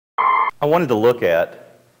I wanted to look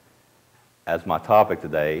at, as my topic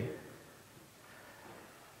today,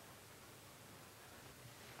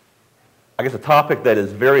 I guess a topic that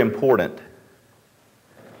is very important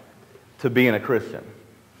to being a Christian.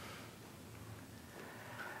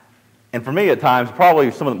 And for me at times,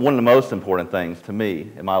 probably one of the most important things to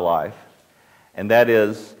me in my life, and that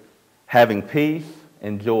is having peace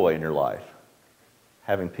and joy in your life.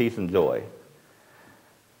 Having peace and joy.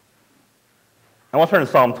 I want to turn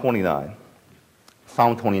to Psalm 29.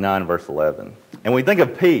 Psalm 29, verse 11. And when we think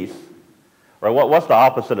of peace, right, what's the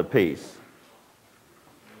opposite of peace?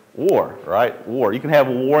 War, right? War. You can have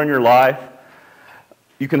war in your life.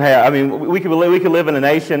 You can have, we could live in a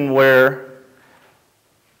nation where,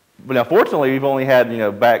 but now fortunately we've only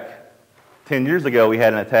had, back 10 years ago we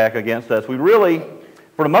had an attack against us. We really,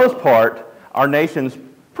 for the most part, our nation's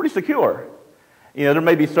pretty secure. There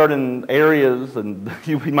may be certain areas and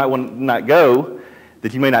you might want to not go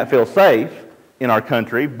that you may not feel safe in our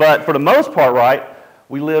country, but for the most part, right,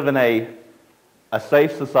 we live in a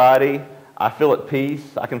safe society. I feel at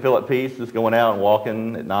peace. I can feel at peace just going out and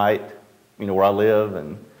walking at night, where I live,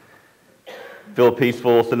 and feel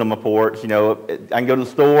peaceful, sitting on my porch. I can go to the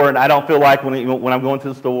store, and I don't feel like when I'm going to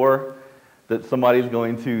the store that somebody's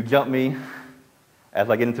going to jump me as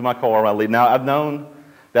I get into my car when I leave. Now, I've known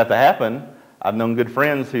that to happen. I've known good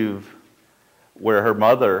friends where her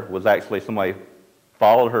mother was actually, somebody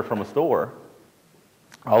followed her from a store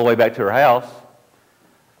all the way back to her house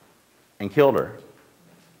and killed her.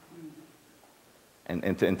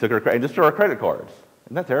 And took her and destroyed her credit cards.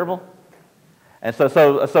 Isn't that terrible? And so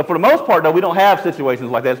for the most part, though, we don't have situations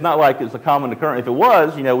like that. It's not like it's a common occurrence. If it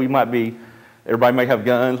was, everybody may have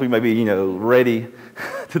guns. We may be, ready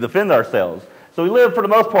to defend ourselves. So we live, for the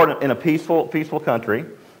most part, in a peaceful country.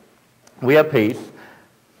 We have peace.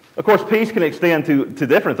 Of course, peace can extend to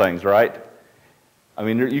different things, right?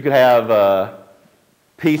 You could have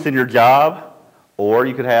peace in your job, or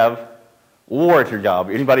you could have war at your job.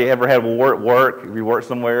 Anybody ever had war at work? If you work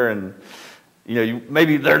somewhere and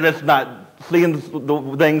maybe they're just not seeing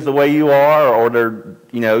the things the way you are, or they're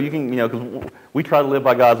because we try to live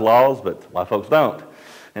by God's laws, but a lot of folks don't.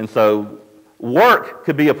 And so work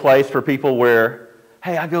could be a place for people where,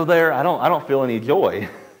 hey, I go there, I don't feel any joy.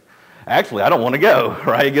 Actually, I don't want to go,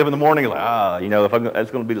 right? You get up in the morning, like,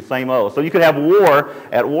 it's going to be the same old. So you could have war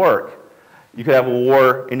at work. You could have a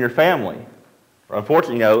war in your family.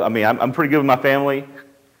 Unfortunately, I'm pretty good with my family,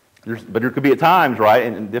 but there could be at times, right,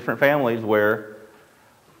 in different families where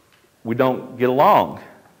we don't get along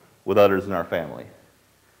with others in our family.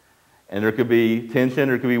 And there could be tension,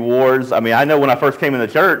 there could be wars. I know when I first came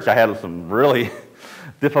into church, I had some really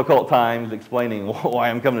difficult times explaining why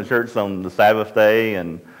I'm coming to church on the Sabbath day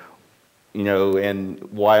and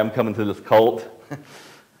why I'm coming to this cult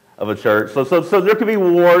of a church. So there could be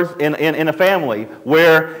wars in a family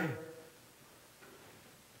where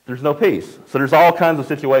there's no peace. So there's all kinds of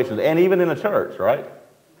situations, and even in a church, right?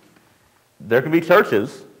 There can be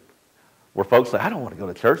churches where folks say, I don't want to go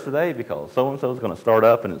to church today because so-and-so is going to start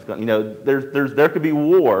up, and it's going, there could be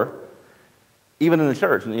war even in the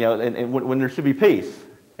church, and when there should be peace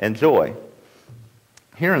and joy.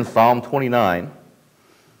 Here in Psalm 29,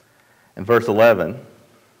 in verse 11,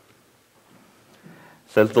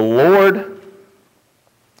 says, the Lord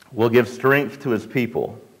will give strength to his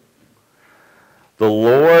people. The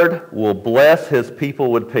Lord will bless his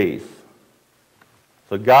people with peace.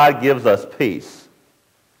 So God gives us peace.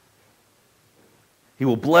 He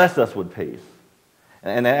will bless us with peace.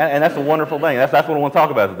 And that's a wonderful thing. That's what I want to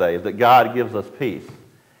talk about today, is that God gives us peace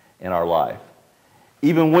in our life.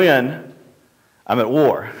 Even when I'm at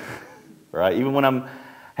war, right? Even when I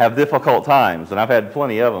have difficult times, and I've had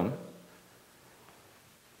plenty of them,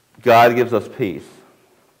 God gives us peace.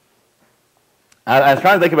 I was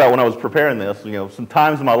trying to think about when I was preparing this, some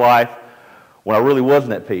times in my life when I really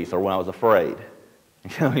wasn't at peace or when I was afraid.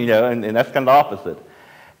 And that's kind of the opposite.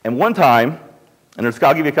 And one time, and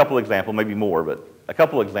I'll give you a couple of examples, maybe more, but a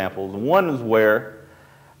couple of examples. One is where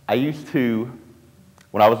I used to,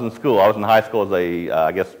 when I was in school, I was in high school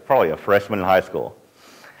as probably a freshman in high school.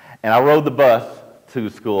 And I rode the bus to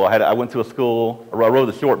school. I went to a school, I rode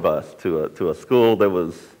the short bus to a school that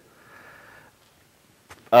was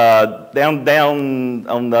down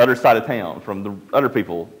on the other side of town from the other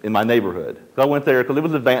people in my neighborhood. So I went there because it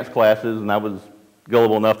was advanced classes, and I was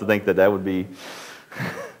gullible enough to think that would be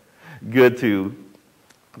good to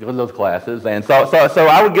go to those classes. And so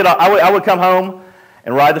I would come home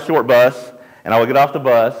and ride the short bus, and I would get off the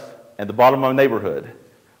bus at the bottom of my neighborhood,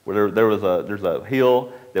 where there's a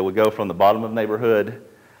hill that would go from the bottom of the neighborhood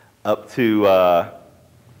up to a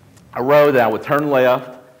road, and I would turn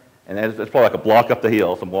left, And it's probably like a block up the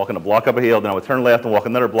hill. So I'm walking a block up a hill, then I would turn left and walk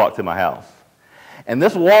another block to my house. And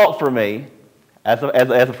this walk for me, as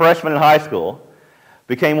a freshman in high school,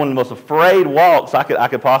 became one of the most afraid walks I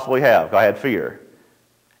could possibly have. I had fear.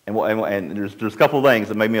 And there's a couple of things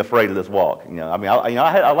that made me afraid of this walk.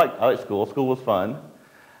 I like school. School was fun.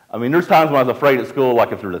 I mean, there's times when I was afraid at school,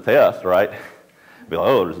 like if there's a test, right? Be like,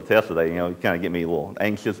 oh, there's a test today. Kind of get me a little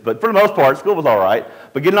anxious. But for the most part, school was all right.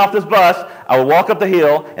 But getting off this bus, I would walk up the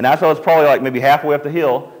hill, and as I was probably like maybe halfway up the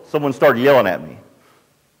hill, someone started yelling at me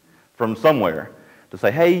from somewhere to say,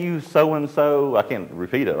 hey, you so-and-so. I can't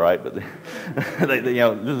repeat it, right? But this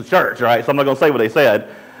is church, right? So I'm not going to say what they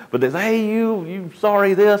said. But they say, hey, you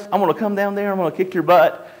sorry this. I'm going to come down there. I'm going to kick your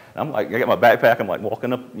butt. And I'm like, I got my backpack. I'm like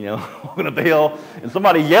walking up the hill. And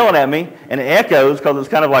somebody's yelling at me. And it echoes because it's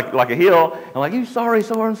kind of like a hill. I'm like, you sorry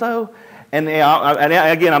so-and-so? And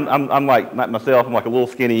again, I'm like, not myself. I'm like a little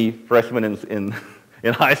skinny freshman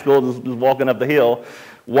in high school just walking up the hill.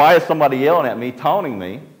 Why is somebody yelling at me, taunting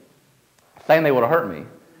me, saying they would have hurt me?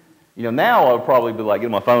 Now I would probably be like, get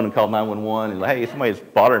my phone and call 911 and like, hey, somebody's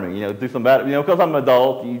bothering me, do something about it. Because I'm an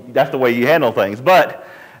adult, that's the way you handle things. But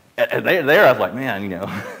there I was like, man,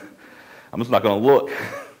 I'm just not going to look.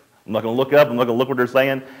 I'm not going to look up. I'm not going to look what they're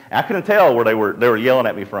saying. And I couldn't tell where they were yelling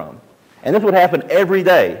at me from. And this would happen every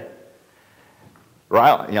day.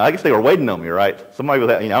 Right? I guess they were waiting on me, right? Somebody was,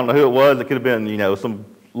 I don't know who it was. It could have been, some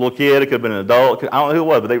little kid. It could have been an adult. I don't know who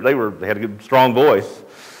it was, but they had a good, strong voice.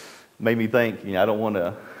 Made me think, I don't want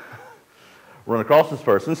to run across this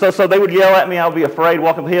person. So they would yell at me. I would be afraid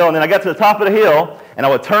walking the hill. And then I got to the top of the hill, and I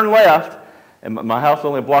would turn left, and my house was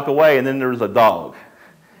only a block away, and then there was a dog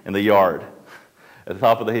in the yard at the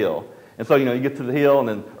top of the hill. And so, you get to the hill,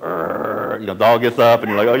 and then, dog gets up,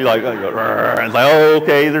 and you're like, and it's like, oh,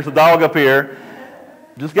 okay, there's a dog up here.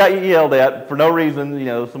 Just got yelled at for no reason.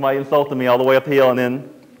 Somebody insulted me all the way up the hill, and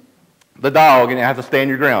then the dog, and you have to stand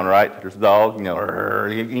your ground, right? There's a dog,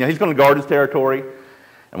 he's going to guard his territory.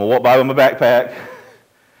 I'm going to walk by with my backpack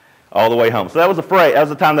all the way home. So that was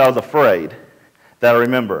the time that I was afraid, that I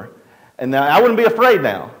remember. And now I wouldn't be afraid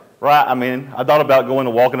now, right? I mean, I thought about going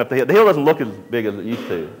and walking up the hill. The hill doesn't look as big as it used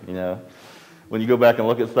to, when you go back and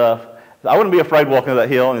look at stuff. So I wouldn't be afraid walking up that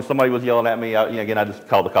hill, and if somebody was yelling at me, again, I just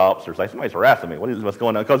call the cops or say, somebody's harassing me. What's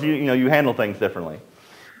going on? Because, you handle things differently.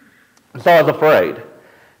 And so I was afraid,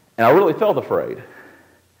 and I really felt afraid.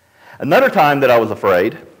 Another time that I was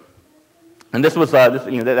afraid, and this was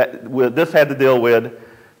this had to deal with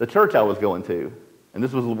the church I was going to, and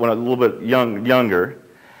this was when I was a little bit younger,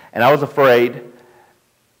 and I was afraid.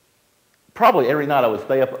 Probably every night I would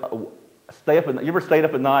stay up. You ever stayed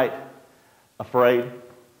up at night, afraid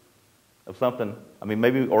of something? I mean,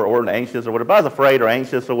 maybe or anxious or whatever. But I was afraid or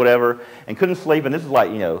anxious or whatever, and couldn't sleep. And this is like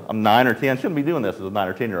I'm 9 or 10. Shouldn't be doing this as a 9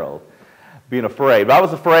 or 10-year-old, being afraid. But I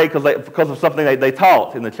was afraid because of something they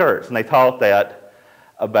taught in the church, and they taught that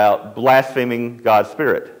about blaspheming God's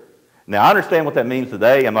Spirit. Now, I understand what that means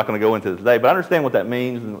today. I'm not going to go into it today, but I understand what that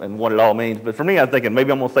means and what it all means. But for me, I'm thinking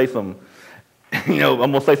maybe I'm going to say I'm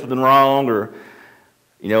going to say something wrong, or,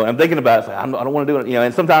 I'm thinking about it. It's like, I don't want to do it.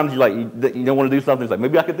 And sometimes you don't want to do something. It's like,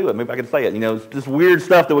 maybe I could do it. Maybe I could say it. It's just weird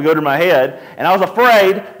stuff that would go through my head. And I was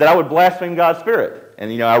afraid that I would blaspheme God's Spirit.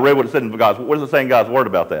 And, I read what it said in God's, what does it say in God's Word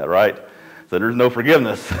about that, right? So there's no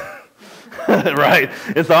forgiveness. Right?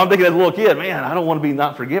 And so I'm thinking as a little kid, man, I don't want to be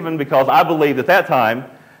not forgiven, because I believed at that time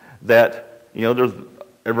that, there's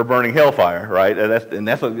ever-burning hellfire, right? And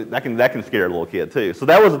that can scare a little kid too. So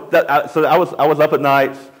I was up at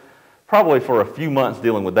nights probably for a few months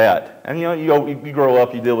dealing with that. And you grow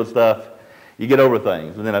up, you deal with stuff, you get over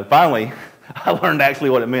things. And then finally, I learned actually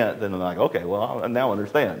what it meant. And I'm like, okay, well, I now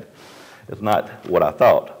understand. It's not what I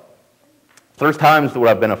thought. So there's times where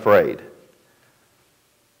I've been afraid.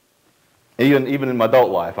 Even in my adult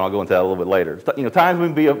life, and I'll go into that a little bit later. Times we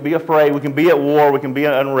can be afraid, we can be at war, we can be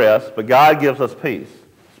at unrest, but God gives us peace.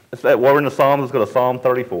 While we're in the Psalms, let's go to Psalm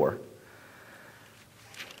 34.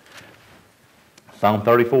 Psalm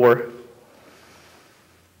 34,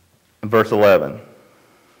 verse 11. It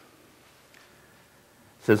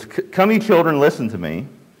says, "Come, ye children, listen to me.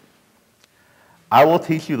 I will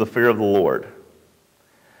teach you the fear of the Lord.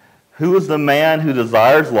 Who is the man who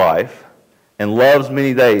desires life and loves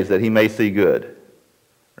many days that he may see good?"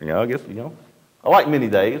 I guess, I like many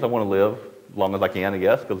days. I want to live as long as I can, I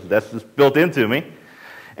guess, because that's just built into me.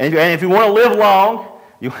 And if you want to live long,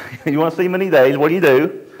 you want to see many days, what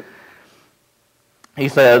do? He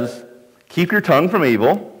says, "Keep your tongue from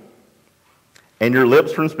evil and your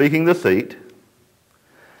lips from speaking deceit.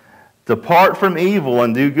 Depart from evil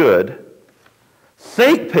and do good.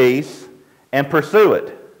 Seek peace and pursue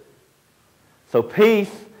it." So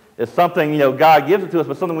peace It's something, God gives it to us,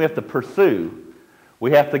 but something we have to pursue.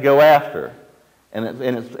 We have to go after. And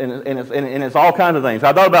it's all kinds of things.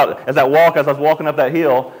 I thought about, as I was walking up that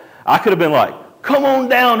hill, I could have been like, come on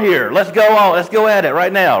down here. Let's go on. Let's go at it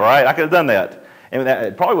right now, right? I could have done that. And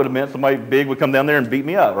it probably would have meant somebody big would come down there and beat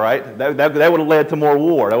me up, right? That would have led to more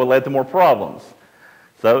war. That would have led to more problems.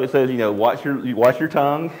 So it says, watch your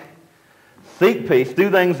tongue, seek peace,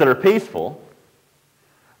 do things that are peaceful.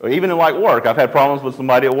 Or even in like work, I've had problems with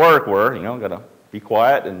somebody at work where, I've got to be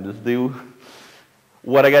quiet and just do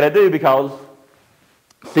what I got to do, because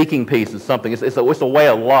seeking peace is something, it's a way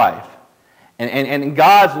of life. And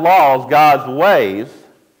God's laws, God's ways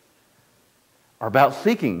are about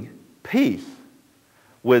seeking peace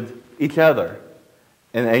with each other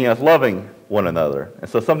and it's loving one another. And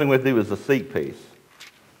so something we do is to seek peace.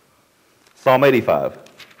 Psalm 85.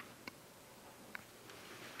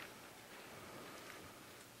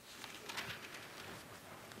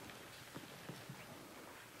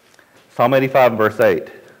 Psalm 85 verse 8.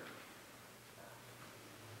 It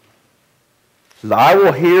says, I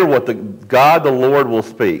will hear what God the Lord will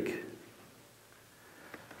speak.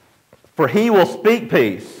 For he will speak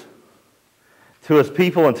peace to his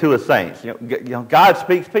people and to his saints. God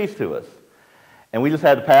speaks peace to us. And we just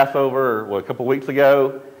had the Passover a couple weeks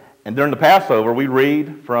ago. And during the Passover, we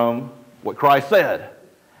read from what Christ said.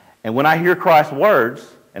 And when I hear Christ's words,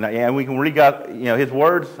 and we can read his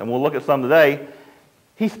words, and we'll look at some today,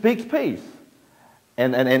 he speaks peace.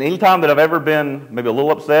 And any time that I've ever been maybe a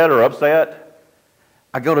little upset or upset,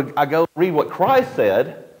 I go read what Christ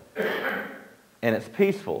said, and it's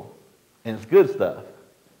peaceful, and it's good stuff.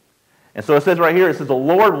 And so it says right here, it says, the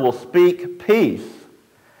Lord will speak peace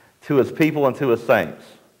to his people and to his saints,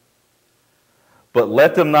 but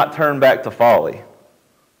let them not turn back to folly.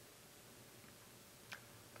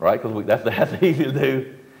 Right? Because that's easy to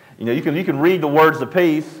do. You can read the words of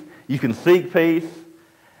peace, you can seek peace,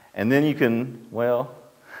 and then you can,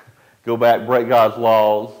 go back, break God's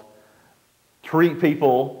laws, treat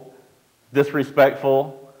people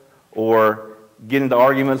disrespectful, or get into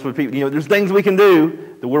arguments with people. There's things we can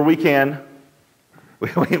do where we can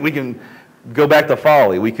go back to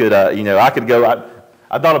folly. We could, I could go.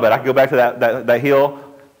 I thought about it. I could go back to that hill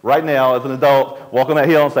right now as an adult, walk on that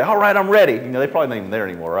hill and say, "All right, I'm ready." They probably not even there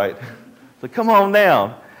anymore, right? So come on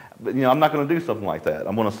down. But I'm not going to do something like that.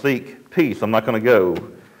 I'm going to seek peace. I'm not going to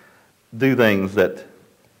go do things that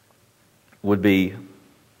would be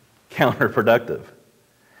counterproductive.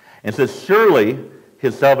 And it says, surely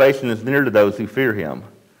his salvation is near to those who fear him,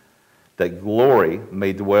 that glory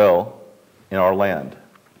may dwell in our land.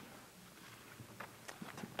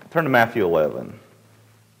 Turn to Matthew 11.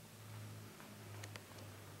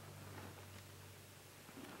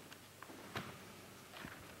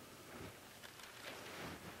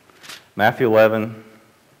 Matthew 11,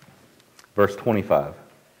 verse 25.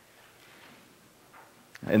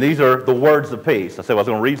 And these are the words of peace. I said I was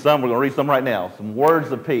going to read some. We're going to read some right now. Some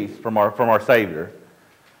words of peace from our Savior.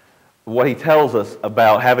 What he tells us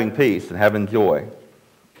about having peace and having joy.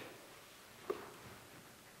 It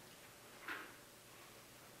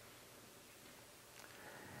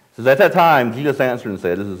says, at that time, Jesus answered and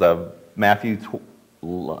said, this is Matthew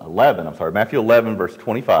 11, verse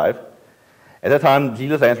 25. At that time,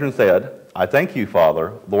 Jesus answered and said, I thank you,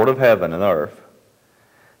 Father, Lord of heaven and earth,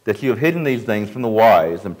 that you have hidden these things from the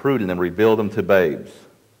wise and prudent and revealed them to babes.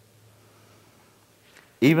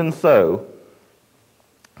 Even so,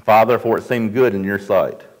 Father, for it seemed good in your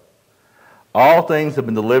sight. All things have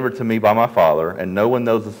been delivered to me by my Father, and no one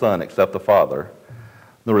knows the Son except the Father,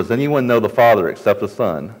 nor does anyone know the Father except the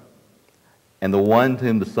Son, and the one to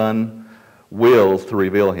whom the Son wills to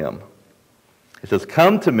reveal him. It says,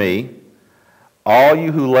 come to me, all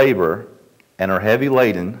you who labor and are heavy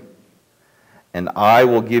laden, and I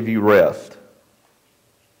will give you rest.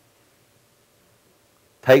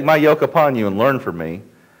 Take my yoke upon you and learn from me,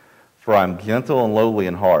 for I am gentle and lowly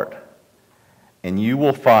in heart, and you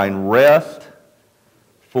will find rest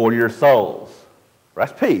for your souls.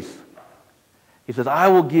 That's peace. He says, I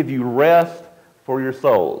will give you rest for your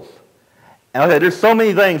souls. And okay, there's so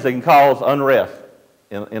many things that can cause unrest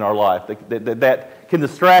in our life that can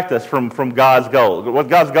distract us from God's goal. What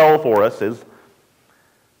God's goal for us is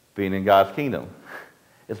being in God's kingdom.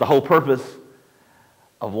 It's the whole purpose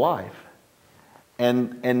of life.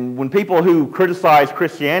 And when people who criticize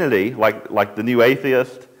Christianity, like the new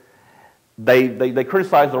atheist, they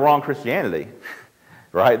criticize the wrong Christianity,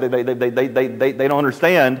 right? They don't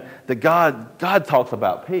understand that God talks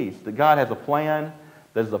about peace, that God has a plan,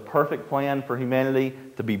 that is a perfect plan for humanity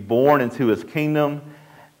to be born into his kingdom.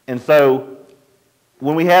 And so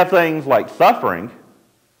when we have things like suffering,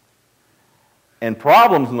 and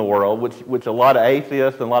problems in the world, which a lot of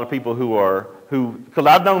atheists and a lot of people because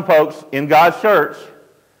I've known folks in God's church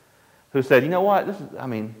who said, you know what, I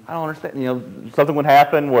don't understand. Something would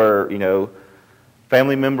happen where,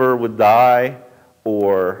 family member would die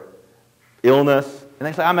or illness, and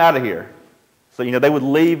they say, I'm out of here. So, they would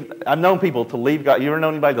leave. I've known people to leave God. You ever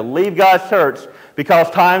known anybody to leave God's church because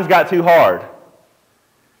times got too hard?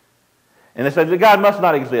 And they said that God must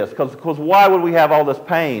not exist because why would we have all this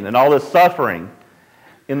pain and all this suffering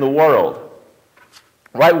in the world?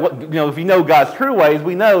 Right? If you know God's true ways,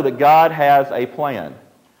 we know that God has a plan.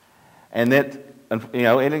 And that,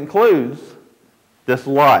 it includes this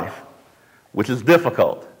life, which is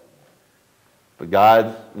difficult. But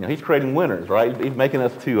God, He's creating winners, right? He's making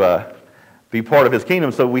us to be part of His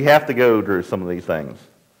kingdom, so we have to go through some of these things.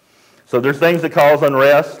 So there's things that cause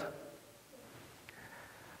unrest.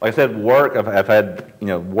 Like I said, work. I've had,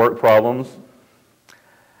 work problems.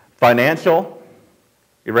 Financial.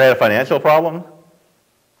 You ever had a financial problem?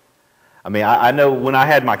 I know when I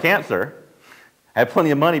had my cancer, I had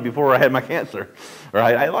plenty of money before I had my cancer,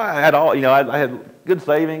 right? I had all, I had good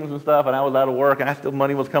savings and stuff, and I was out of work, and still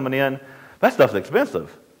money was coming in. That stuff's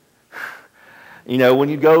expensive. When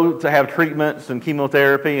you go to have treatments and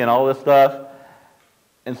chemotherapy and all this stuff,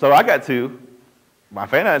 and so my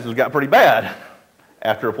finances got pretty bad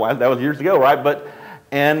after a point. That was years ago, right?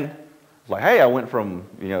 And it's like, hey, I went from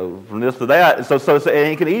this to that. So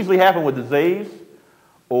and it can easily happen with disease,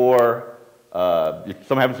 or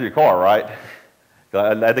something happens to your car, right?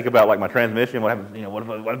 I think about like my transmission. What happens?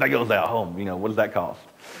 What if that goes out home? What does that cost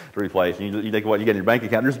to replace? And you think what you get in your bank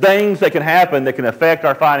account. There's things that can happen that can affect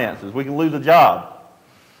our finances. We can lose a job.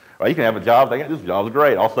 Right? You can have a job. This job's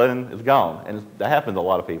great. All of a sudden, it's gone, and that happens to a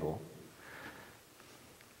lot of people.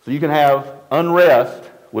 So you can have unrest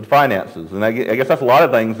with finances, and I guess that's a lot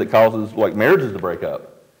of things that causes like marriages to break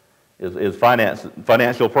up. Is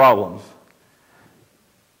financial problems.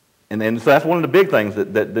 And so that's one of the big things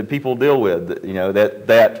that people deal with,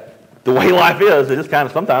 that the way life is, it just kind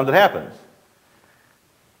of, sometimes it happens.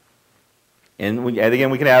 And again,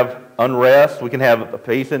 we can have unrest, we can have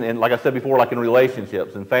peace, and like I said before, like in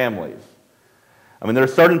relationships and families. There are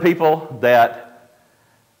certain people that,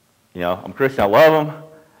 I'm Christian, I love them,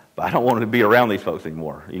 but I don't want to be around these folks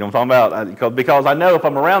anymore. You know what I'm talking about? Because I know if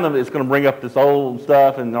I'm around them, it's going to bring up this old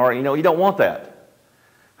stuff, and you don't want that.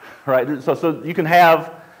 Right? So you can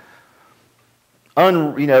have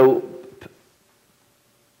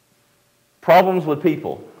problems with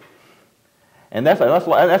people, and that's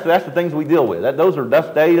the things we deal with.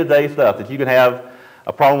 That's day-to-day stuff that you can have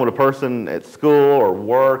a problem with a person at school or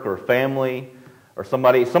work or family or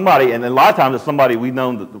somebody, and a lot of times it's somebody we've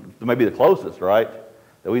known that maybe the closest, right?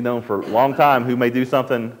 That we've known for a long time who may do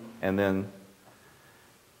something, and then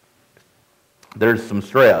there's some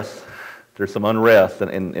stress, there's some unrest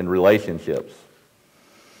in relationships.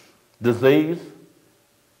 Disease.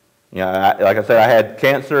 Like I said, I had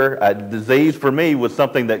cancer. Disease for me was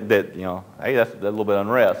something that hey, that's a little bit of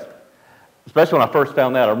unrest. Especially when I first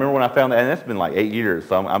found that. I remember when I found that, and it's been like 8 years,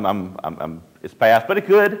 so it's past. But it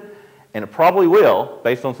could, and it probably will,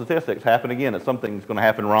 based on statistics, happen again. That something's going to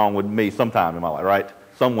happen wrong with me sometime in my life, right?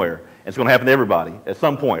 Somewhere. It's going to happen to everybody at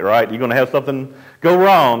some point, right? You're going to have something go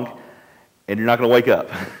wrong, and you're not going to wake up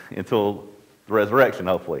until the resurrection,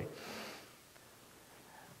 hopefully.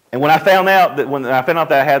 And when I found out that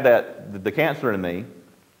I had the cancer in me,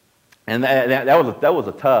 and that was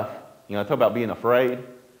a tough. Talk about being afraid.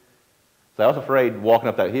 So I was afraid walking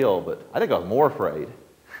up that hill, but I think I was more afraid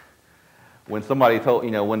when somebody told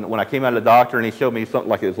when I came out of the doctor and he showed me something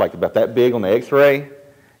like it was like about that big on the X-ray,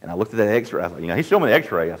 and I looked at that X-ray. I was like, he showed me the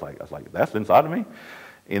X-ray. I was like, that's inside of me,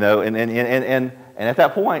 and at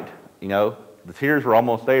that point, the tears were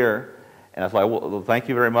almost there. And I was like, well, thank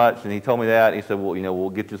you very much. And he told me that. And he said, well, we'll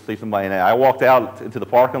get you to see somebody. And I walked out into the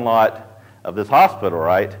parking lot of this hospital,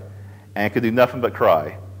 right, and could do nothing but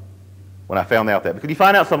cry when I found out that. Because you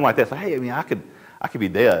find out something like that, it's like, hey, I could be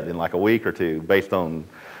dead in like a week or two based on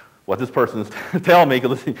what this person's telling me,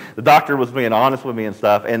 because the doctor was being honest with me and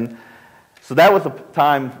stuff. And so that was a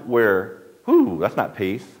time where, that's not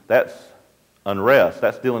peace. That's unrest.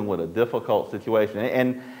 That's dealing with a difficult situation.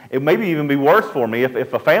 And it may even be worse for me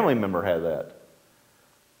if a family member had that.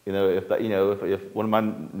 If one of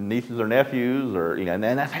my nieces or nephews, or and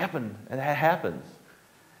that's happened, and that happens.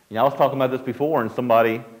 I was talking about this before, and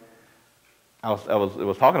somebody I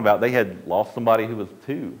was talking about, they had lost somebody who was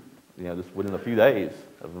 2, just within a few days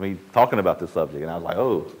of me talking about this subject, and I was like,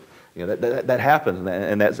 that happens,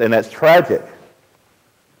 and that's tragic.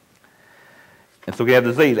 And so we have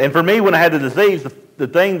disease. And for me, when I had the disease, the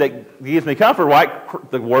thing that gives me comfort, like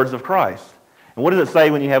the words of Christ. And And what does it say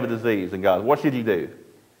when you have a disease in God? What should you do?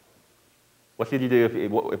 What should you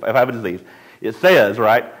do if I have a disease? It says,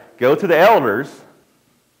 right, go to the elders,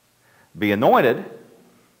 be anointed,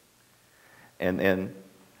 and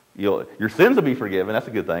your sins will be forgiven. That's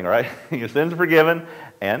a good thing, right? Your sins are forgiven,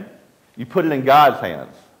 and you put it in God's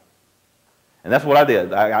hands. And that's what I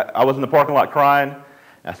did. I was in the parking lot crying.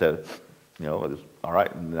 I said, all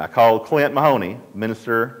right. And I called Clint Mahoney,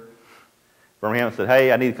 minister from Birmingham, and said,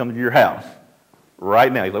 hey, I need to come to your house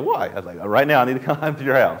right now. He's like, why? I was like, right now I need to come to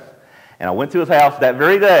your house. And I went to his house that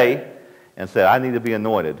very day and said, I need to be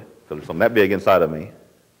anointed because there's something that big inside of me.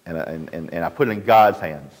 And I put it in God's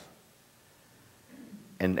hands.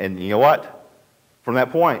 And you know what? From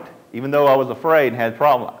that point, even though I was afraid and had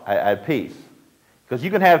problems, I had peace. Because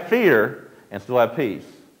you can have fear and still have peace.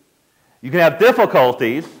 You can have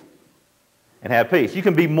difficulties and have peace. You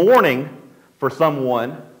can be mourning for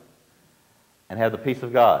someone and have the peace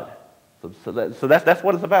of God. So that's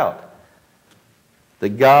what it's about.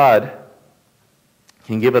 That God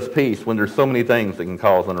can give us peace when there's so many things that can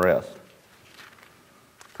cause unrest.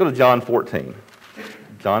 Let's go to John 14.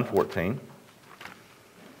 John 14.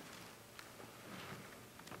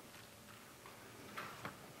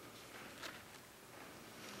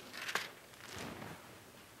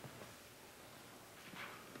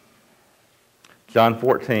 John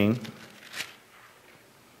 14,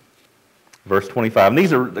 verse 25. And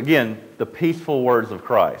these are, again, the peaceful words of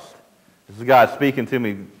Christ. This is God speaking to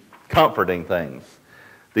me, comforting things.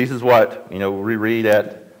 This is what, we read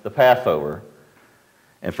at the Passover.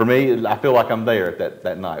 And for me, I feel like I'm there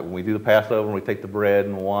that night. When we do the Passover and we take the bread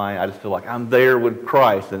and wine, I just feel like I'm there with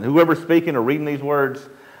Christ. And whoever's speaking or reading these words,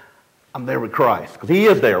 I'm there with Christ. Because He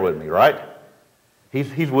is there with me, right?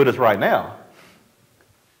 He's with us right now.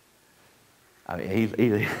 I mean,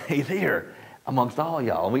 he's here amongst all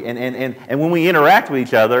y'all. And when we interact with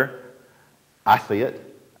each other, I see it.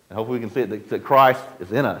 And hopefully we can see it, that Christ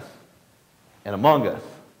is in us and among us.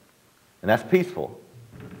 And that's peaceful.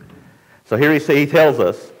 So here he tells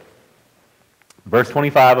us, verse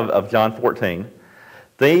 25 of John 14,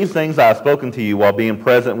 these things I have spoken to you while being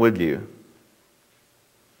present with you.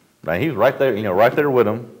 Right, he was right there, right there with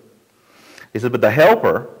them. He said, but the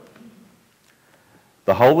Helper,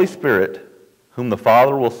 the Holy Spirit, whom the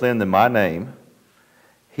Father will send in my name,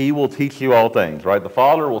 He will teach you all things, right? The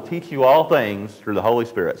Father will teach you all things through the Holy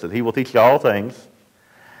Spirit. So He will teach you all things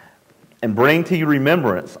and bring to your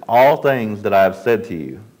remembrance all things that I have said to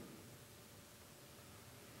you.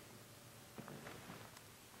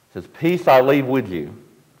 It says, peace I leave with you.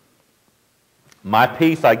 My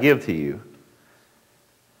peace I give to you.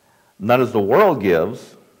 Not as the world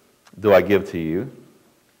gives, do I give to you.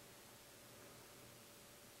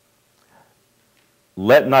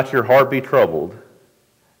 Let not your heart be troubled,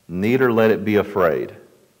 neither let it be afraid.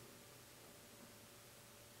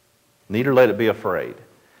 Neither let it be afraid.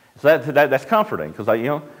 So that's comforting, because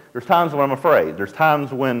there's times when I'm afraid. There's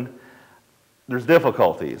times when there's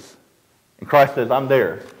difficulties. And Christ says, I'm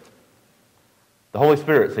there. The Holy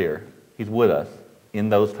Spirit's here. He's with us in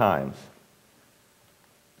those times.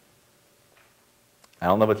 I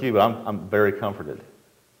don't know about you, but I'm very comforted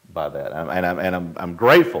by that. I'm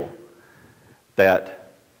grateful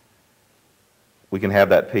that we can have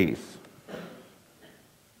that peace.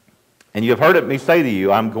 And you have heard me say to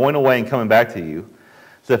you, I'm going away and coming back to you.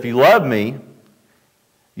 So if you love me,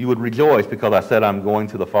 you would rejoice because I said I'm going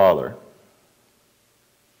to the Father.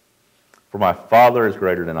 For my Father is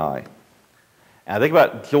greater than I. And I think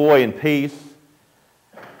about joy and peace.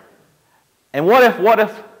 And what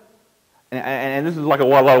if, and this is like a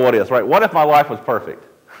lot of what ifs, right? What if my life was perfect,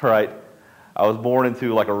 right? I was born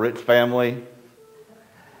into like a rich family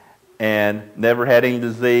and never had any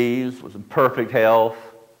disease, was in perfect health,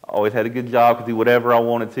 always had a good job, could do whatever I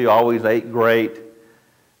wanted to, always ate great.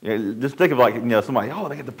 Just think of like, somebody,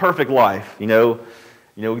 they get the perfect life,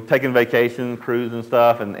 taking vacations, cruising and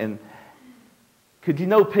stuff, and could you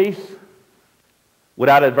know peace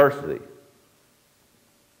without adversity?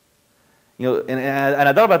 And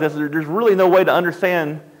I thought about this, there's really no way to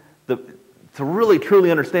understand, to really truly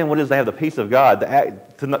understand what it is to have the peace of God,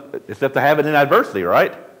 except to have it in adversity,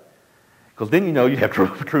 right? Because then you have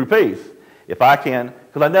true peace. If I can,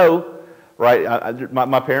 because I know, right,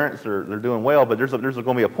 my parents they're doing well, but there's going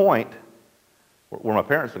to be a point where my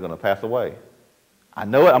parents are going to pass away. I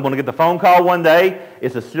know it. I'm going to get the phone call one day.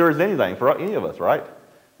 It's as sure as anything for any of us, right,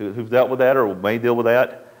 who've dealt with that or may deal with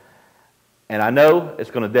that. And I know it's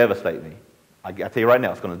going to devastate me. I tell you right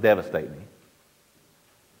now, it's going to devastate me.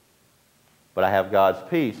 But I have God's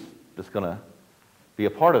peace that's going to be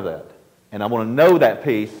a part of that. And I want to know that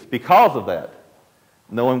peace because of that,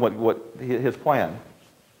 knowing what His plan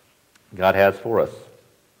God has for us.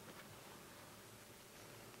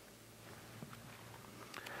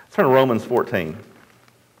 Let's turn to Romans 14.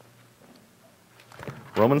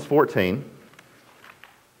 Romans 14.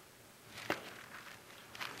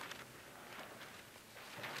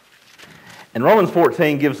 And Romans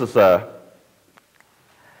 14 gives us an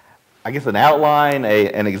outline,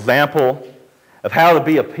 an example of how to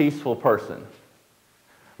be a peaceful person.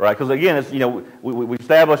 Right? Because again, it's, we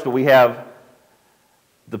established that we have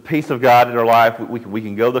the peace of God in our life. We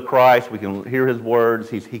can go to Christ. We can hear His words.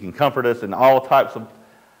 He can comfort us in all types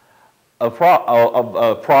of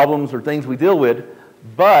problems or things we deal with.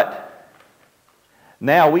 But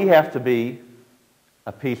now we have to be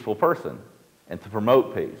a peaceful person and to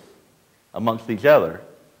promote peace amongst each other.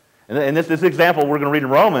 And this example we're going to read in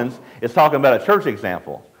Romans is talking about a church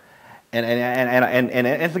example. And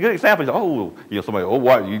it's a good example. Somebody,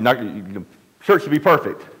 why? Church should be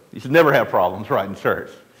perfect. You should never have problems, right, in church.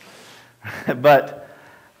 But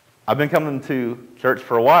I've been coming to church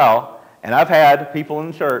for a while, and I've had people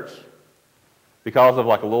in church, because of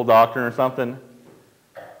like a little doctrine or something,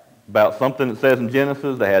 about something that says in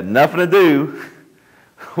Genesis that had nothing to do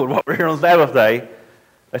with what we're here on Sabbath day.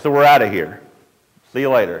 They said, we're out of here. See you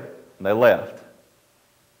later. And they left.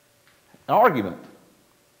 An argument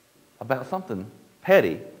about something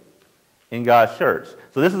petty in God's church.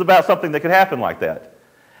 So this is about something that could happen like that.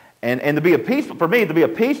 And to be a peaceful, for me, to be a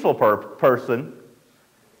peaceful person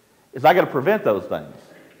is I got to prevent those things.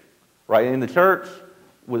 Right? In the church,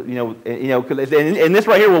 and this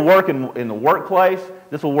right here will work in the workplace.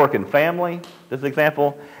 This will work in family, this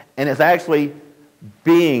example. And it's actually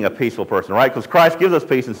being a peaceful person, right? Because Christ gives us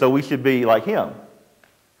peace, and so we should be like Him.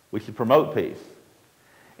 We should promote peace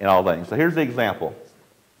in all things. So here's the example.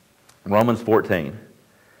 Romans 14. It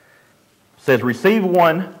says, receive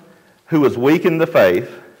one who is weak in the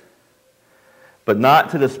faith, but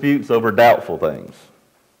not to disputes over doubtful things.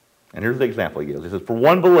 And here's the example he gives. He says, for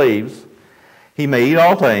one believes he may eat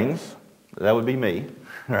all things. That would be me,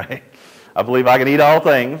 right? I believe I can eat all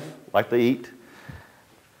things, like to eat.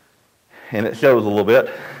 And it shows a little bit.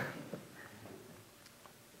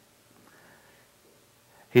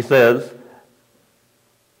 He says,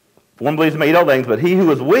 one believes he may eat all things, but he who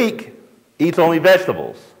is weak eats only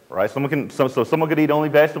vegetables. Right? Someone could eat only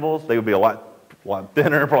vegetables. They would be a lot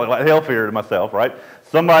thinner, probably a lot healthier than myself, right?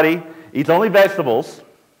 Somebody eats only vegetables.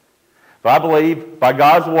 But I believe by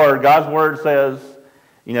God's word says,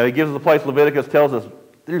 He gives us a place, Leviticus tells us,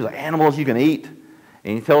 there's animals you can eat.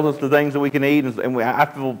 And He tells us the things that we can eat, and I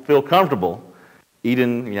feel comfortable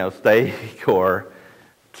eating, steak or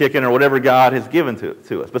chicken or whatever God has given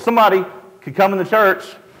to us. But somebody could come in the church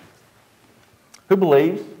who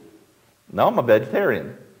believes, no, I'm a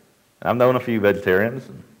vegetarian. And I've known a few vegetarians,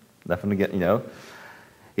 nothing to get,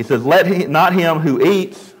 He says, let not him who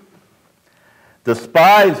eats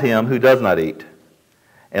despise him who does not eat,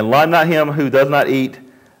 and let not him who does not eat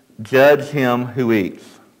judge him who eats.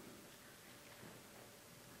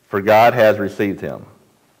 For God has received him.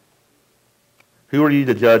 Who are you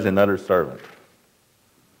to judge another's servant?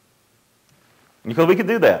 Because we could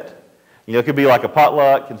do that. It could be like a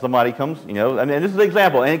potluck and somebody comes, and this is an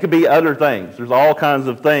example, and it could be other things. There's all kinds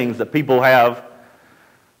of things that people have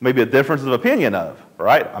maybe a difference of opinion of,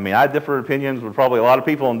 right? I mean, I have different opinions with probably a lot of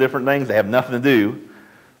people on different things that have nothing to do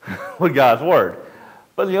with God's Word.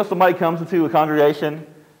 But, somebody comes into a congregation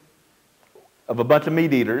of a bunch of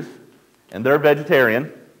meat eaters, and they're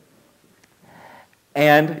vegetarian,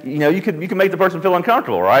 and, you can make the person feel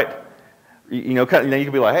uncomfortable, right? You could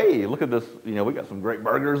be like, hey, look at this, we got some great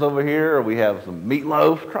burgers over here, or we have some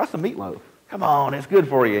meatloaf. Try some meatloaf. Come on, it's good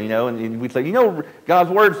for you, and we'd say, God's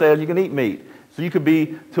Word says you can eat meat. So you could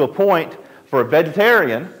be to a point for a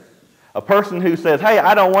vegetarian, a person who says, hey,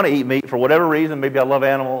 I don't want to eat meat for whatever reason. Maybe I love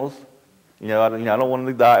animals. I don't want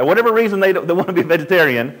to die. Whatever reason they want to be a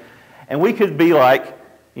vegetarian. And we could be like,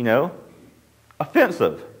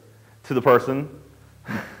 offensive to the person.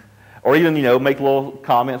 Or even, make little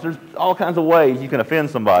comments. There's all kinds of ways you can offend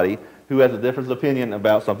somebody who has a different opinion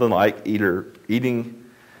about something like either eating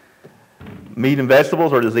meat and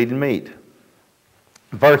vegetables or just eating meat.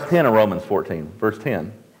 Verse 10 of Romans 14, verse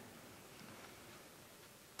 10.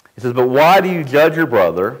 It says, but why do you judge your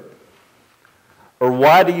brother, or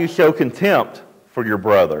why do you show contempt for your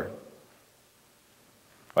brother?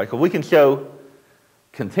 Right, because we can show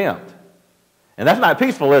contempt. And that's not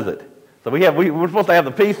peaceful, is it? So we're supposed to have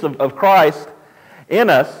the peace of Christ in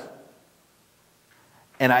us.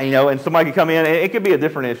 And and somebody could come in, and it could be a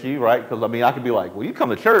different issue, right? Because I could be like, well, you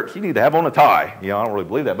come to church, you need to have on a tie. I don't really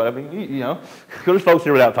believe that, but there's folks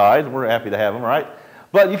here without ties, and we're happy to have them, right?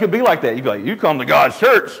 But you could be like that. You'd be like, you come to God's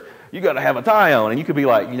church, you got to have a tie on. And you could be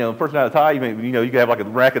like, person out of tie, you could have like a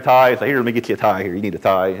rack of ties. Say, here, let me get you a tie here. You need a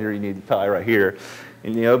tie. Here, you need a tie right here.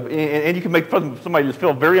 And, and you can make somebody just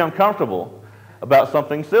feel very uncomfortable about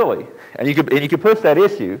something silly. And you could push that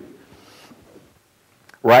issue,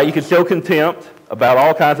 right? You could show contempt about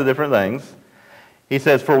all kinds of different things. He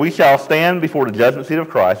says, for we shall stand before the judgment seat of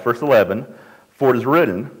Christ, verse 11, for it is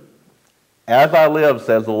written, as I live,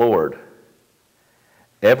 says the Lord,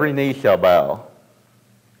 every knee shall bow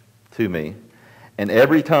to me, and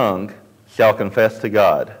every tongue shall confess to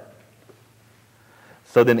God.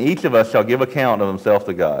 So then each of us shall give account of himself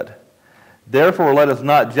to God. Therefore let us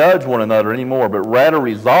not judge one another anymore, but rather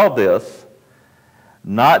resolve this,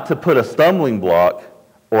 not to put a stumbling block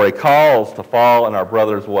or a cause to fall in our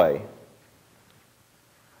brother's way.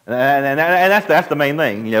 And that's the main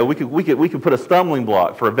thing. We could put a stumbling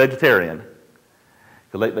block for a vegetarian.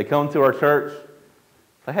 Because they come to our church,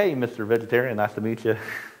 say, hey, Mr. Vegetarian, nice to meet you.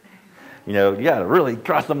 You got to really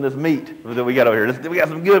try some of this meat that we got over here.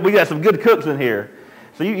 We got some good cooks in here.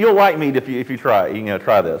 So you'll like meat if you try it.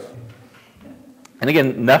 Try this. And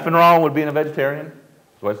again, nothing wrong with being a vegetarian.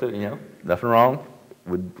 That's what I said, nothing wrong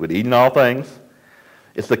with eating all things.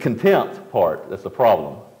 It's the contempt part that's the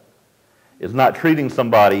problem. It's not treating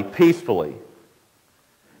somebody peacefully.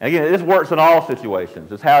 And again, this works in all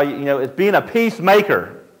situations. It's how it's being a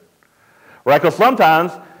peacemaker, right? Because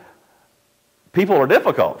sometimes people are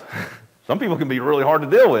difficult. Some people can be really hard to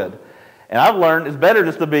deal with, and I've learned it's better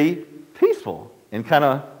just to be peaceful and kind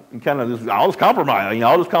of just, I'll just compromise.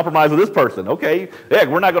 I'll just compromise with this person. Okay, heck,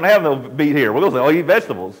 we're not going to have no meat here. We're going to eat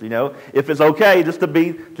vegetables. If it's okay, just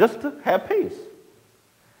to have peace,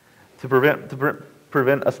 to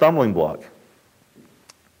prevent a stumbling block.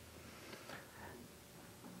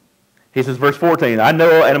 He says, verse 14, I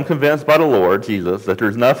know and am convinced by the Lord Jesus that there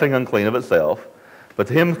is nothing unclean of itself, but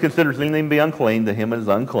to him who considers anything to be unclean, to him it is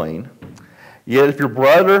unclean. Yet if your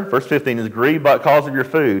brother, verse 15, is grieved by cause of your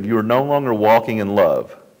food, you are no longer walking in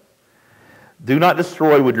love. Do not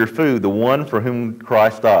destroy with your food the one for whom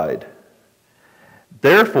Christ died.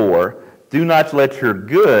 Therefore, do not let your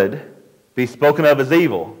good be spoken of as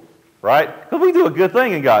evil. Right? Because we do a good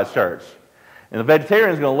thing in God's church. And the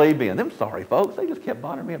vegetarian's going to leave me. And them sorry folks, they just kept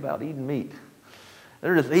bothering me about eating meat.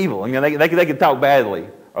 They're just evil. They can talk badly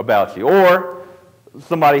about you. Or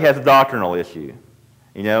somebody has a doctrinal issue.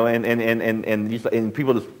 And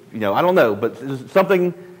people just, I don't know, but there's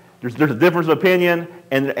a difference of opinion,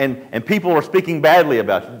 and people are speaking badly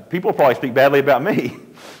about you. People probably speak badly about me.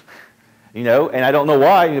 And I don't know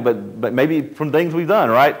why, but maybe from things we've done,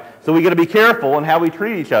 right? So we got to be careful in how we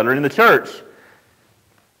treat each other in the church,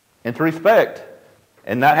 and to respect,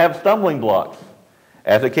 and not have stumbling blocks,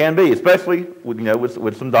 as it can be, especially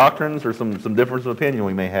with some doctrines or some difference of opinion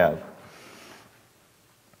we may have.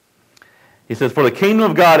 He says, for the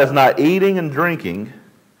kingdom of God is not eating and drinking,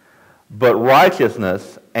 but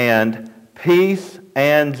righteousness and peace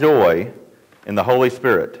and joy in the Holy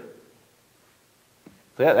Spirit.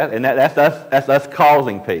 So that's us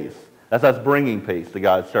causing peace. That's us bringing peace to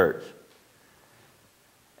God's church.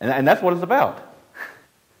 And that's what it's about.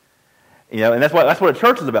 And that's what a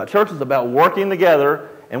church is about. Church is about working together,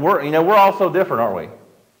 and we're all so different, aren't we?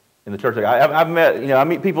 In the church, I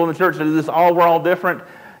meet people in the church that we're all different.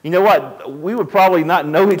 You know what? We would probably not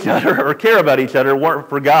know each other or care about each other weren't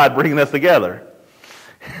for God bringing us together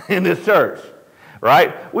in this church,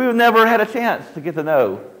 right? We would never had a chance to get to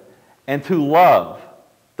know and to love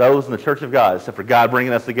those in the church of God, except for God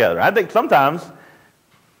bringing us together. I think sometimes,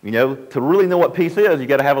 to really know what peace is, you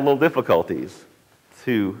got to have a little difficulties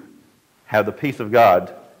to have the peace of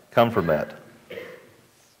God come from that.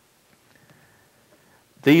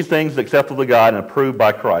 These things acceptable to God and approved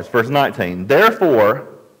by Christ. Verse 19, therefore,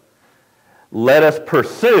 let us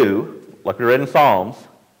pursue, like we read in Psalms,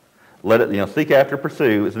 seek after,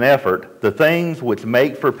 pursue, is an effort, the things which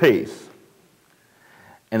make for peace,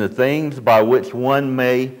 and the things by which one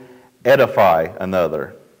may edify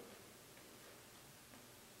another.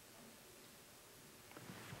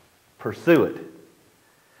 Pursue it.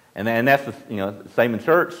 And that's the same in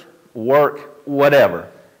church, work, whatever.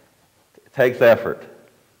 It takes effort. It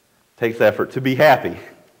takes effort to be happy,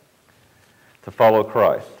 to follow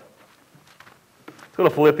Christ. Let's go to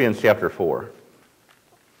Philippians chapter 4.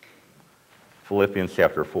 Philippians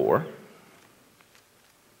chapter 4.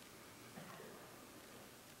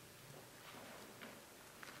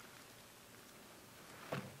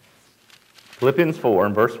 Philippians 4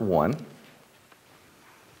 and verse 1.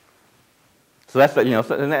 So that's and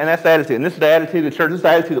that's the attitude, and this is the attitude of the church. This is the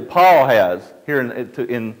attitude that Paul has here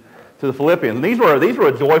to the Philippians. And these were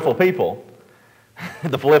a joyful people,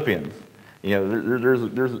 the Philippians. You know,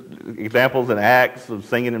 there's examples in Acts of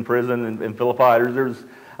singing in prison in Philippi.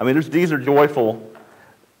 These are joyful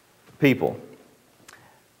people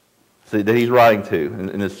that he's writing to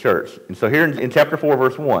in this church. And so here in chapter 4,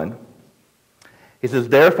 verse 1, he says,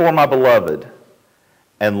 "Therefore, my beloved,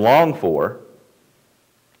 and longed for,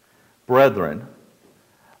 brethren,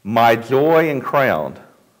 my joy and crown,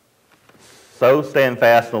 so stand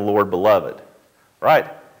fast in the Lord, beloved." Right?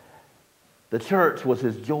 The church was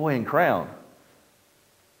his joy and crown.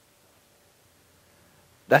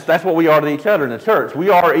 That's what we are to each other in the church. We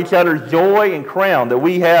are each other's joy and crown, that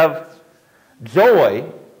we have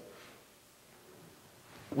joy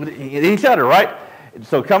with each other, right?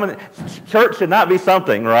 So church should not be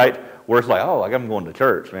something, right, where it's like, oh, I'm going to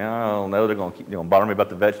church, man. I don't know, they're going to keep bothering me about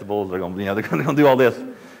the vegetables. They're going to do all this.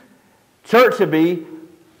 Church should be,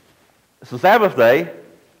 it's a Sabbath day.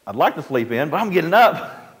 I'd like to sleep in, but I'm getting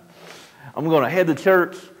up. I'm going to head to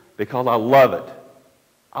church because I love it.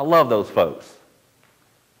 I love those folks.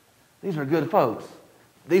 These are good folks.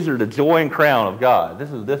 These are the joy and crown of God. This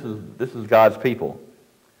is God's people.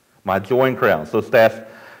 My joy and crown. So stand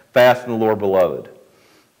fast in the Lord, beloved.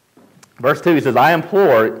 Verse 2, he says, "I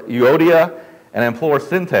implore Euodia and I implore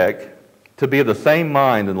Syntyche to be of the same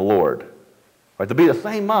mind in the Lord." Right? To be the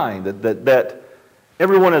same mind, that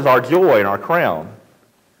everyone is our joy and our crown.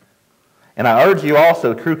 "And I urge you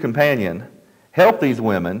also, true companion, help these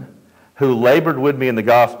women who labored with me in the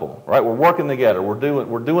gospel." Right? We're working together. We're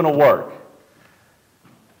doing a work.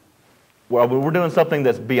 Well, we're doing something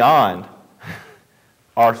that's beyond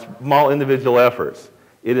our small individual efforts.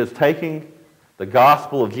 It is taking the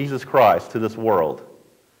gospel of Jesus Christ to this world.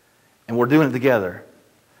 And we're doing it together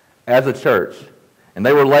as a church. And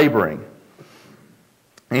they were laboring.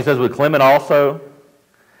 And he says, "With Clement also,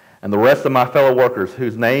 and the rest of my fellow workers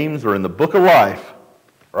whose names are in the book of life."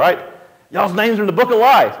 Right? Y'all's names are in the book of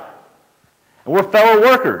life. And we're fellow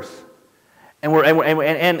workers. And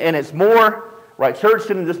it's more, right? Church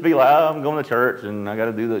shouldn't just be like, oh, I'm going to church and I got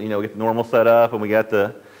to do get the normal setup and we got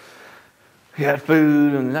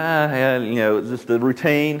food and just the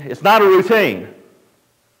routine. It's not a routine.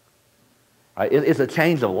 Right? It's a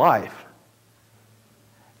change of life.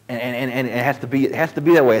 And it has to be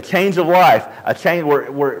that way. A change of life. A change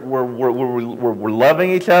where we're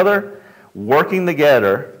loving each other, working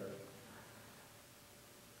together.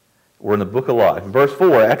 We're in the book of life. In verse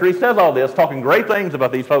 4, after he says all this, talking great things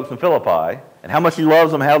about these folks in Philippi, and how much he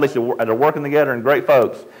loves them, how they're working together and great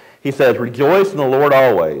folks, he says, "Rejoice in the Lord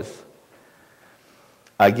always.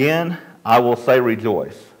 Again, I will say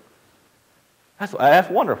rejoice." That's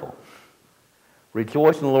wonderful.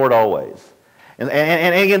 Rejoice in the Lord always. And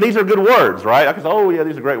again, these are good words, right? I can say, oh, yeah,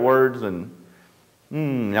 these are great words, and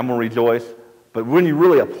I'm going to rejoice. But when you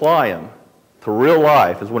really apply them to real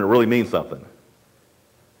life is when it really means something.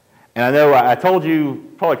 And I know I told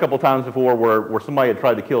you probably a couple of times before where somebody had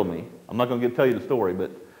tried to kill me. I'm not going to tell you the story,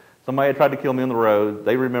 but somebody had tried to kill me on the road.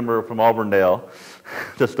 They remember from Auburndale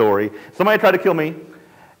the story. Somebody had tried to kill me,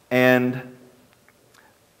 and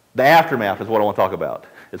the aftermath is what I want to talk about.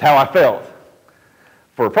 It's how I felt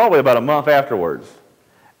for probably about a month afterwards,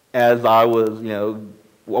 as I was,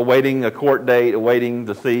 awaiting a court date, awaiting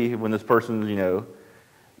to see when this person's,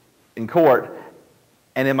 in court.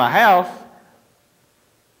 And in my house,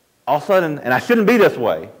 all of a sudden, and I shouldn't be this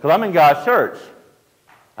way, because I'm in God's church.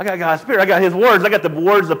 I got God's Spirit. I got His words. I got the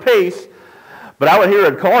words of peace. But I would hear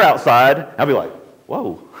a car outside. I'd be like,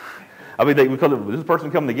 whoa. Because if this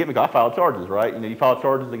person coming to get me, because I filed charges, right? You file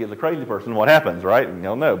charges against a crazy person, what happens, right? You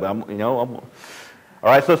don't know, but I'm all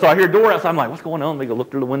right, so I hear a door outside. I'm like, what's going on? They go look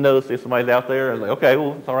through the window, see if somebody's out there. I was like, okay,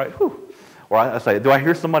 well, it's all right. Whew. Or I say, do I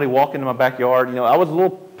hear somebody walking in my backyard? I was a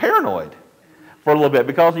little paranoid for a little bit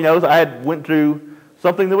because, I had went through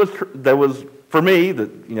something that was for me,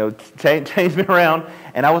 that, changed me around,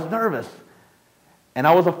 and I was nervous, and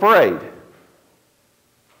I was afraid.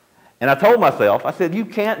 And I told myself, I said, you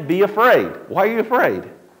can't be afraid. Why are you afraid?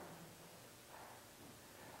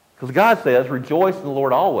 Because God says, rejoice in the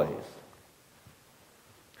Lord always.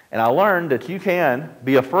 And I learned that you can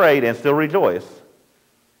be afraid and still rejoice.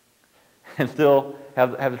 And still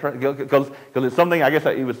have the because it's something, I guess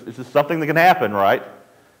it's just something that can happen, right?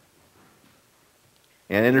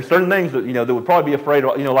 And there's certain things that, that would probably be afraid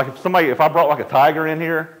of, like if I brought like a tiger in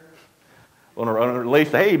here, on a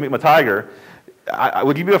release, hey, meet my tiger,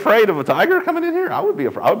 would you be afraid of a tiger coming in here? I would be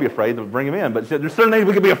afraid to bring him in. But there's certain things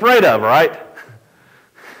we could be afraid of, right?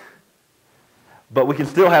 But we can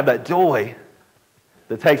still have that joy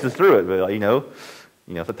that takes us through it. But,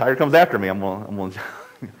 if the tiger comes after me, I'm going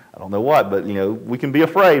I don't know what, but, we can be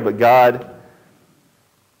afraid, but God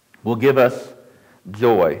will give us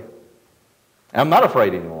joy. And I'm not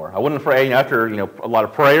afraid anymore. I wasn't afraid after a lot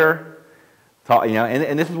of prayer,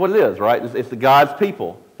 and this is what it is, right? It's the God's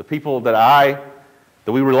people, the people that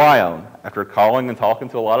we rely on after calling and talking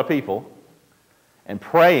to a lot of people and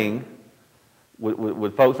praying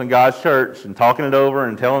with folks in God's church and talking it over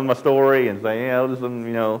and telling my story and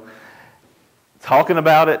saying, talking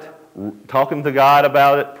about it, talking to God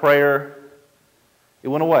about it, prayer, it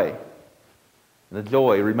went away. And the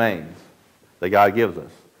joy remains that God gives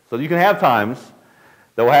us. So you can have times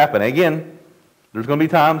that will happen. And again, there's going to be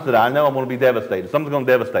times that I know I'm going to be devastated. Something's going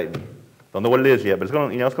to devastate me. Don't know what it is yet, but it's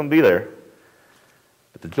going to be there.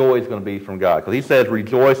 But the joy is going to be from God. Because he says,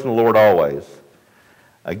 rejoice in the Lord always.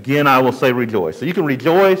 Again, I will say rejoice. So you can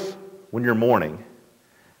rejoice when you're mourning.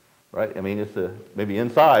 Right? I mean, it's maybe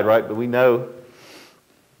inside, right? But we know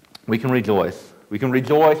we can rejoice. We can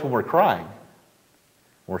rejoice when we're crying.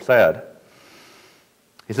 When we're sad.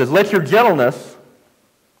 He says, let your gentleness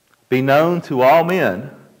be known to all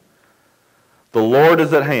men. The Lord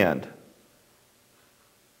is at hand.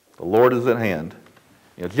 The Lord is at hand.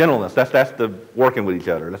 Gentleness, that's the working with each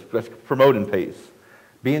other. That's promoting peace.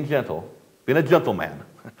 Being gentle. Being a gentleman.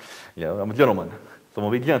 I'm a gentleman. So I'm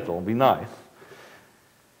going to be gentle and be nice.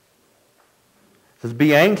 It says,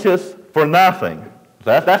 be anxious for nothing.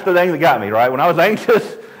 So that's the thing that got me, right? When I was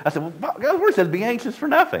anxious, I said, well, God's word says be anxious for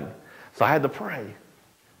nothing. So I had to pray.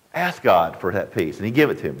 Ask God for that peace, and he gave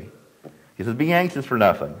it to me. He says, be anxious for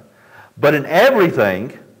nothing. But in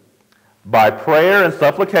everything, by prayer and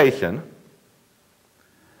supplication,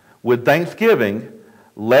 with thanksgiving,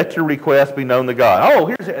 let your requests be known to God.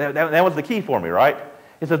 Oh, that was the key for me, right?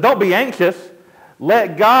 He says, don't be anxious.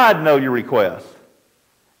 Let God know your request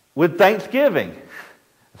with thanksgiving.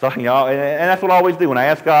 So, and that's what I always do. When I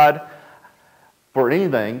ask God for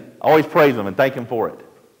anything, I always praise him and thank him for it.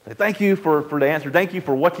 Say, thank you for the answer. Thank you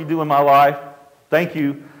for what you do in my life. Thank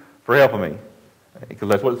you for helping me. Because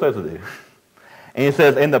that's what it says to do. And it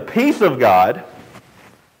says, and the peace of God,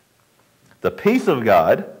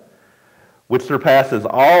 which surpasses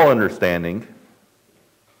all understanding.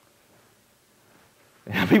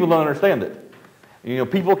 People don't understand it.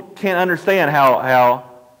 People can't understand how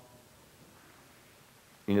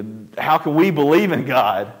can we believe in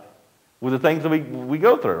God with the things that we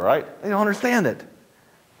go through, right? They don't understand it.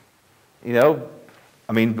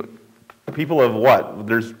 People have what?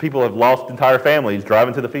 There's people have lost entire families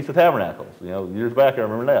driving to the Feast of Tabernacles. Years back, I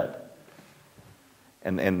remember that.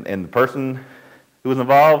 And the person who was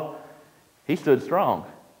involved, he stood strong.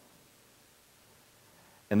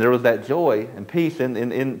 And there was that joy and peace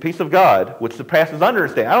in peace of God, which surpasses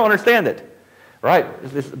understanding. I don't understand it, right?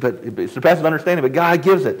 But it surpasses understanding, but God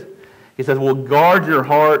gives it. He says, well, guard your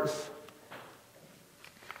hearts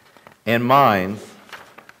and minds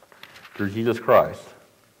through Jesus Christ.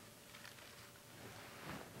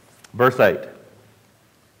 Verse 8.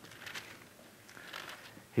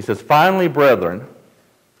 He says, finally, brethren,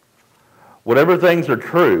 whatever things are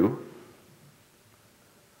true,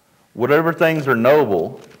 whatever things are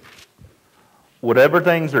noble, whatever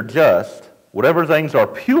things are just, whatever things are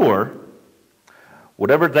pure,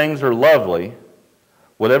 whatever things are lovely,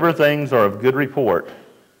 whatever things are of good report,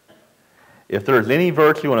 if there is any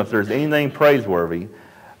virtue and if there is anything praiseworthy,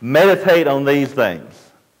 meditate on these things.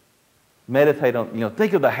 Meditate on,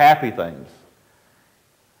 think of the happy things.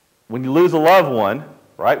 When you lose a loved one,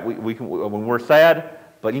 right, when we're sad,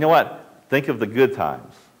 but you know what? Think of the good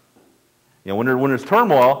times. When there's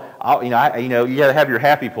turmoil, you got to have your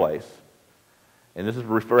happy place. And this is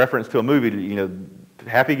reference to a movie,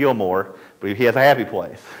 Happy Gilmore, but he has a happy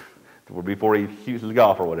place before he shoots his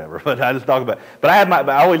golf or whatever. But I just talk about. But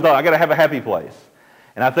I always thought I got to have a happy place,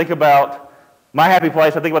 and I think about my happy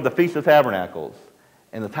place. I think about the Feast of Tabernacles,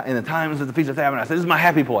 and the times of the Feast of Tabernacles. This is my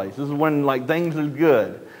happy place. This is when things is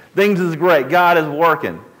good, things is great, God is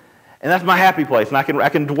working, and that's my happy place. And I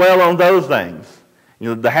can dwell on those things.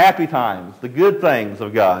 The happy times, the good things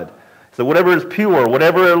of God. So whatever is pure,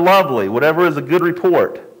 whatever is lovely, whatever is a good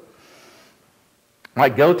report.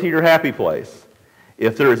 Go to your happy place.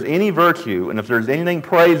 If there is any virtue and if there is anything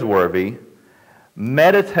praiseworthy,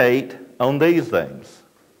 meditate on these things.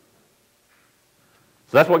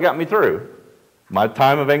 So that's what got me through my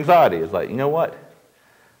time of anxiety. It's you know what?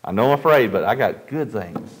 I know I'm afraid, but I got good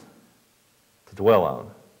things to dwell on.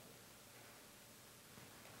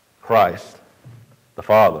 Christ. The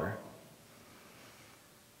Father,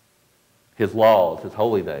 his laws, his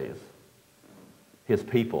holy days, his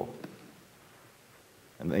people.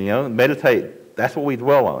 And meditate. That's what we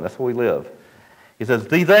dwell on. That's what we live. He says,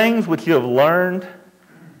 the things which you have learned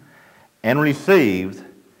and received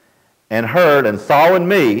and heard and saw in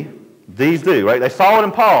me, these do. Right? They saw it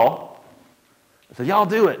in Paul. They said, y'all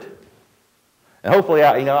do it. And hopefully,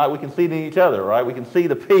 we can see it in each other, right? We can see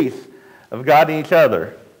the peace of God in each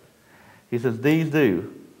other. He says, these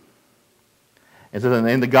do. And says,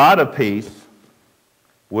 and the God of peace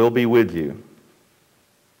will be with you.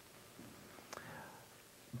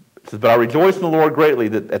 It says, but I rejoice in the Lord greatly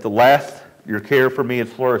that at the last your care for me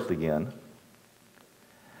has flourished again.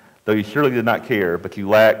 Though you surely did not care, but you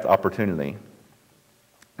lacked opportunity.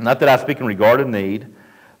 Not that I speak in regard of need,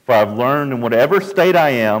 for I've learned in whatever state I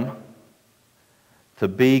am to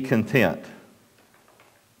be content.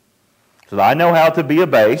 So I know how to be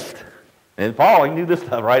abased. And Paul, he knew this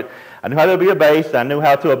stuff, right? I knew how to be abased. I knew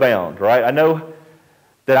how to abound, right? I know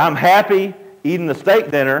that I'm happy eating the steak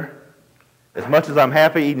dinner as much as I'm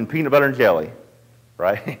happy eating peanut butter and jelly,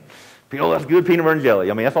 right? Oh, that's good peanut butter and jelly.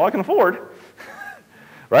 I mean, that's all I can afford,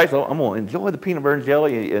 right? So I'm going to enjoy the peanut butter and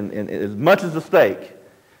jelly and as much as the steak.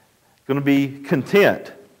 Going to be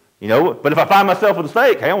content, But if I find myself with a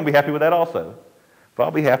steak, hey, I won't be happy with that also. But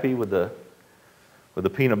I'll be happy with the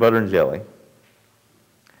peanut butter and jelly.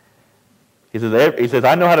 He says,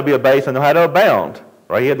 I know how to be abased, I know how to abound.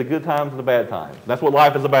 Right? He had the good times and the bad times. That's what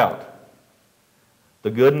life is about. The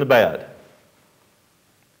good and the bad.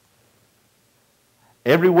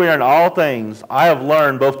 Everywhere in all things, I have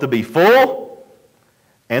learned both to be full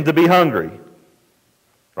and to be hungry.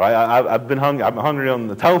 Right? I've been hungry. I'm hungry on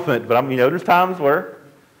the atonement, but there's times where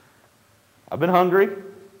I've been hungry.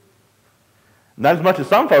 Not as much as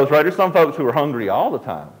some folks, right? There's some folks who are hungry all the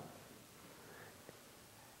time.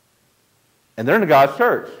 And they're in God's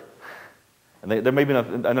church. And they may be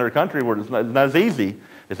in another country where it's not as easy.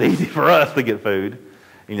 It's easy for us to get food.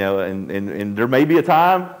 And there may be a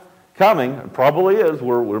time coming, and probably is,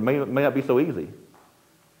 where it may not be so easy.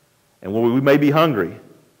 And where we may be hungry.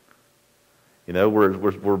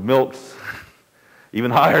 Where milk's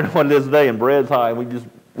even higher than what it is today, and bread's high, and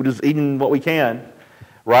we're just eating what we can.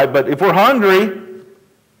 Right? But if we're hungry,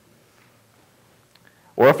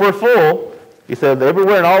 or if we're full, he said,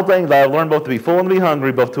 everywhere in all things I have learned both to be full and to be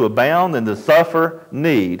hungry, both to abound and to suffer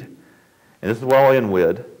need. And this is what I'll end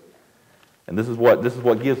with. And this is what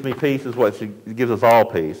gives me peace, this is what gives us all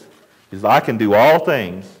peace. He says, I can do all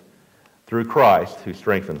things through Christ who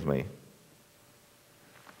strengthens me.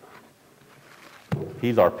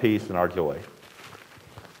 He's our peace and our joy.